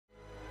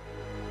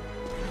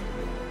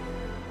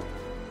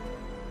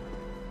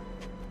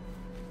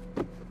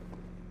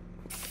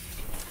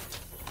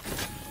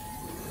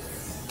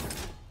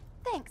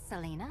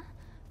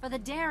the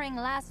daring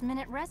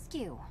last-minute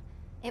rescue.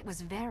 It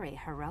was very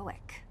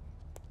heroic.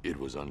 It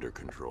was under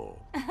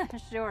control.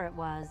 Sure it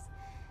was.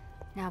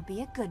 Now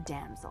be a good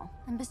damsel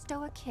and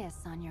bestow a kiss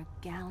on your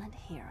gallant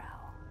hero.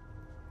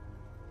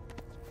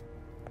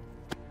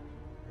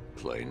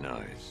 Play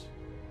nice.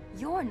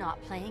 You're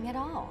not playing at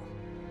all.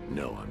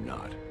 No, I'm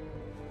not.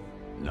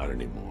 Not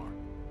anymore.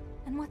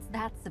 And what's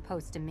that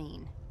supposed to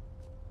mean?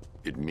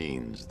 It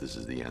means this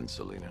is the end,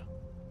 Selina.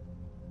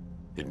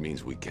 It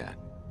means we can't.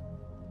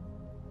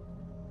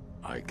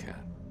 I can't.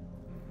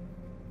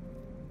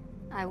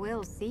 I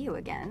will see you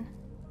again,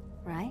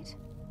 right?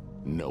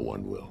 No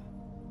one will.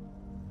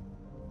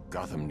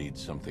 Gotham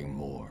needs something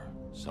more,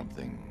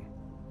 something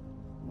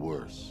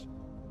worse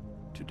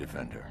to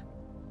defend her.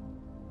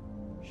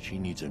 She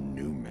needs a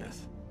new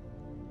myth.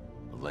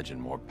 A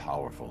legend more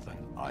powerful than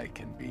I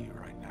can be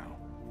right now.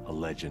 A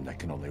legend that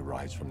can only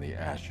rise from the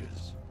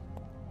ashes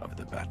of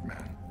the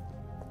Batman.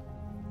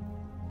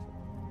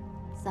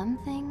 Some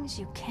things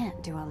you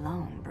can't do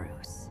alone,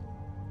 Bruce.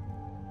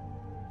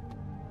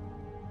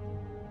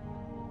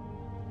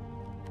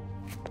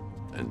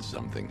 And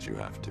some things you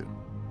have to.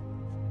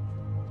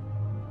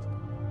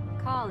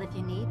 Call if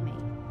you need me.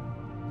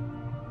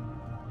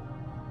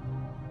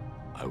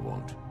 I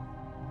won't.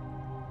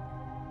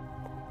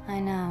 I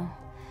know.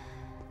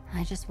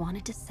 I just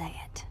wanted to say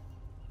it.